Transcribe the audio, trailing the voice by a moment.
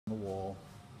the wall.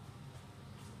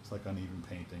 It's like uneven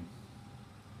painting.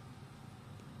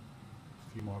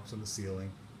 A few marks on the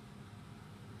ceiling.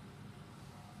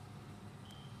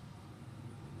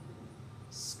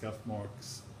 Scuff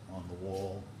marks on the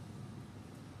wall.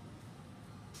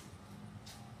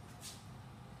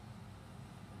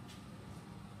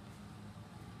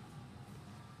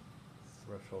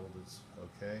 Threshold is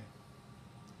okay.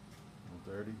 A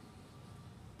little dirty.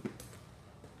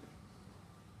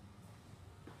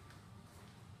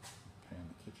 Pan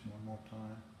the kitchen one more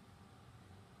time.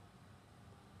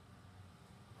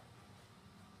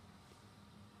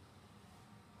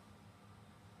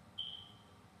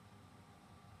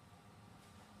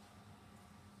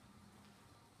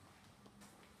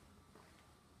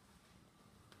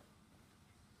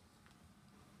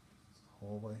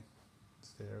 Hallway,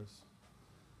 stairs.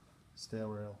 Stair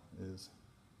rail is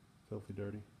filthy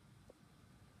dirty.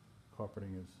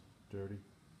 Carpeting is dirty.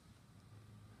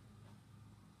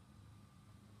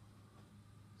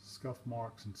 Scuff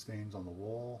marks and stains on the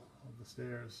wall of the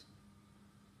stairs.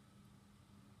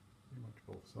 Pretty much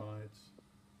both sides.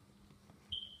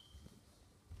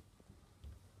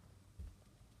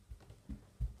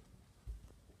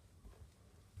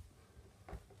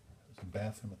 There's a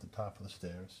bathroom at the top of the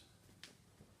stairs.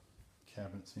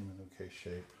 Cabinet seem in okay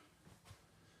shape.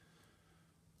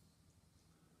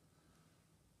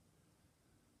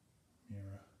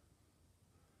 Mirror.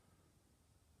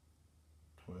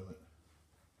 Toilet.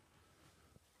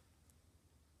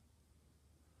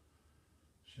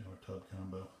 Shower tub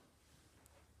combo.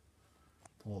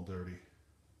 All dirty.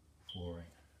 Flooring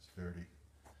is dirty.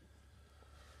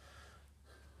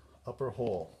 Upper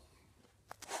hall.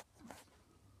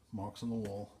 Marks on the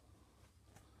wall.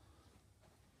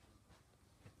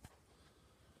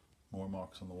 More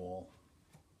marks on the wall.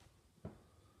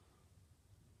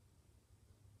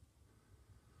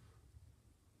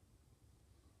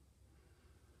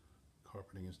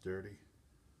 Carpeting is dirty.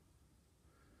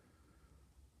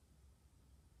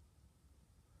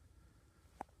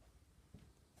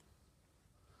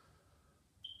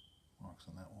 Marks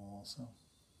on that wall also.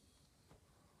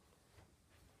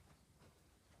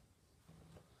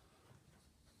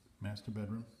 Master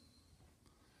bedroom.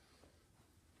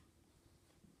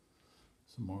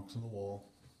 Some marks on the wall.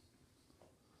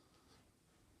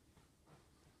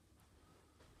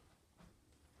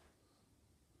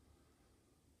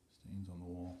 Stains on the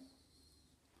wall.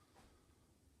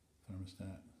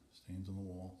 Thermostat, stains on the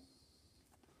wall.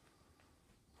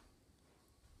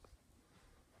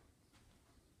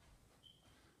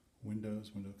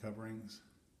 Windows, window coverings.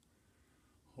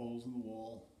 Holes in the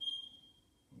wall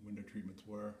where window treatments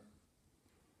were.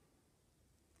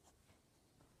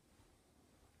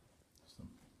 Some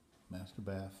master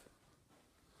bath.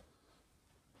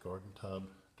 Garden tub,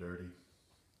 dirty.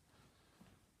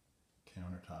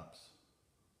 Countertops,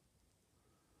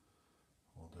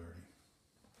 all dirty.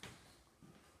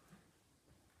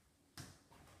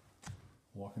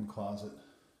 Walk-in closet.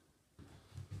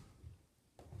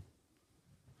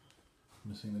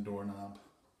 Missing the doorknob.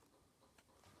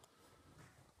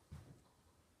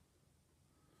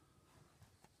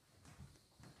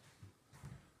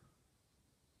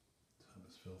 Tub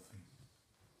is filthy.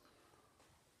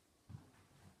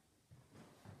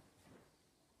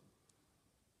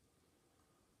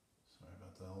 Sorry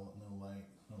about that. No light,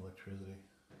 no electricity.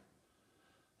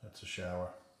 That's a shower.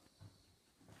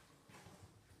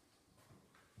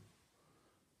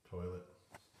 Toilet.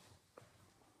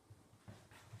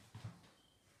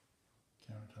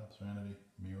 Countertops, vanity,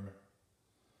 mirror.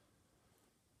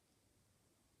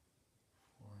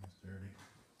 Flooring is dirty.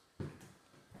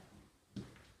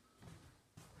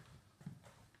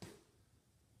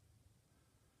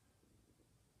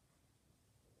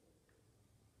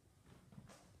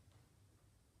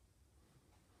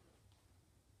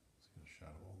 Let's get a shot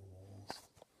of all the walls.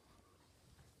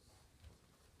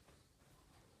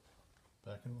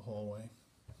 Back in the hallway.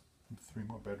 And 3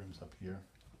 more bedrooms up here.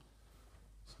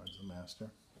 Besides the master.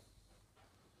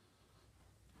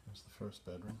 Here's the first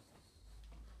bedroom.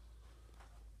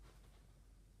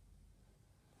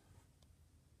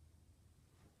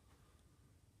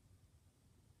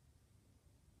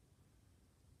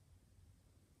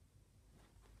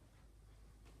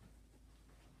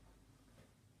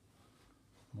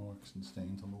 Marks and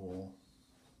stains on the wall.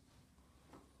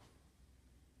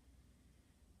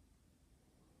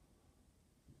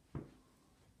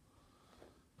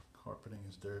 Carpeting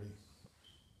is dirty.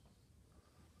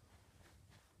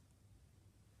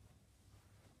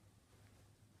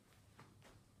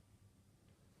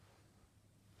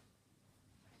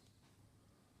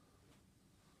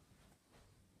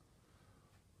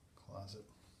 Closet.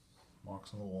 Marks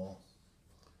Marks on the wall.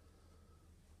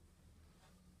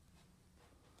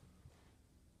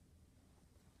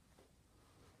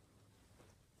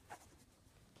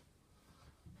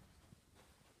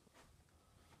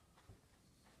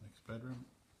 Next bedroom.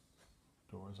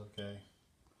 Door is okay.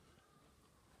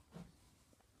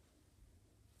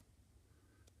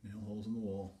 Nail holes in the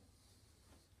wall.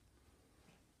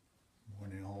 More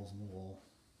nail holes in the wall.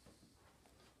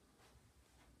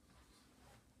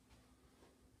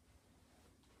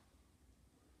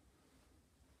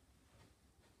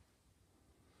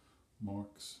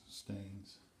 Marks,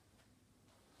 stains.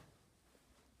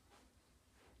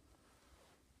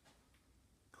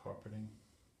 Carpeting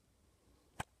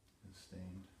is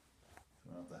stained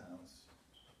throughout the house.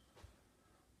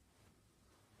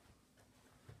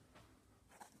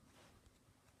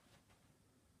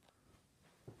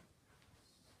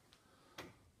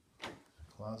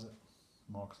 Closet,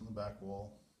 marks on the back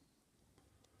wall.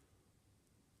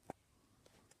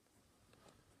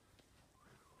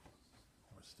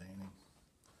 More staining.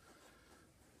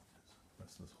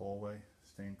 Rest of this hallway,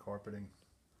 stained carpeting.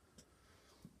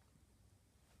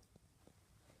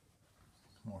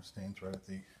 More stains right at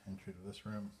the entry to this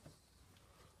room.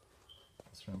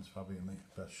 This room is probably in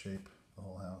the best shape of the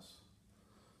whole house.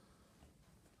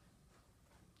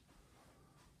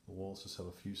 The walls just have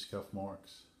a few scuff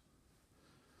marks.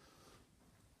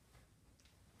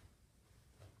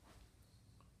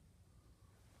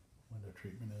 Window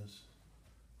treatment is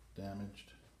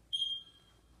damaged.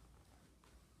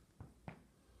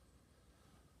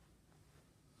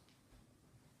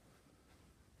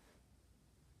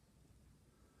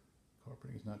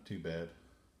 Carpeting is not too bad.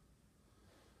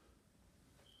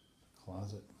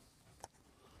 Closet,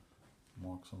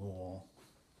 marks on the wall.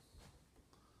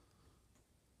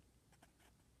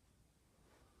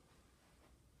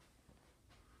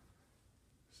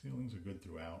 Ceilings are good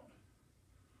throughout.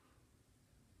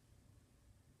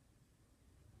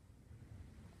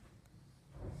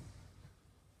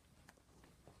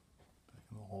 Back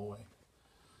in the hallway,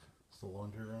 it's the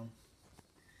laundry room,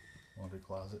 laundry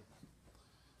closet.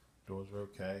 Doors are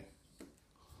okay.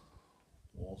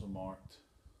 Walls are marked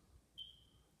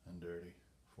and dirty.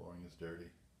 Flooring is dirty.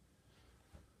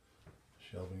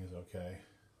 Shelving is okay.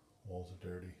 Walls are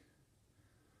dirty.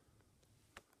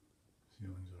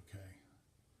 Ceiling's okay.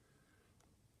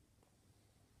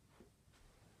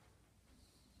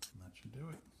 And that should do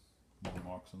it. More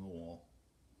marks on the wall.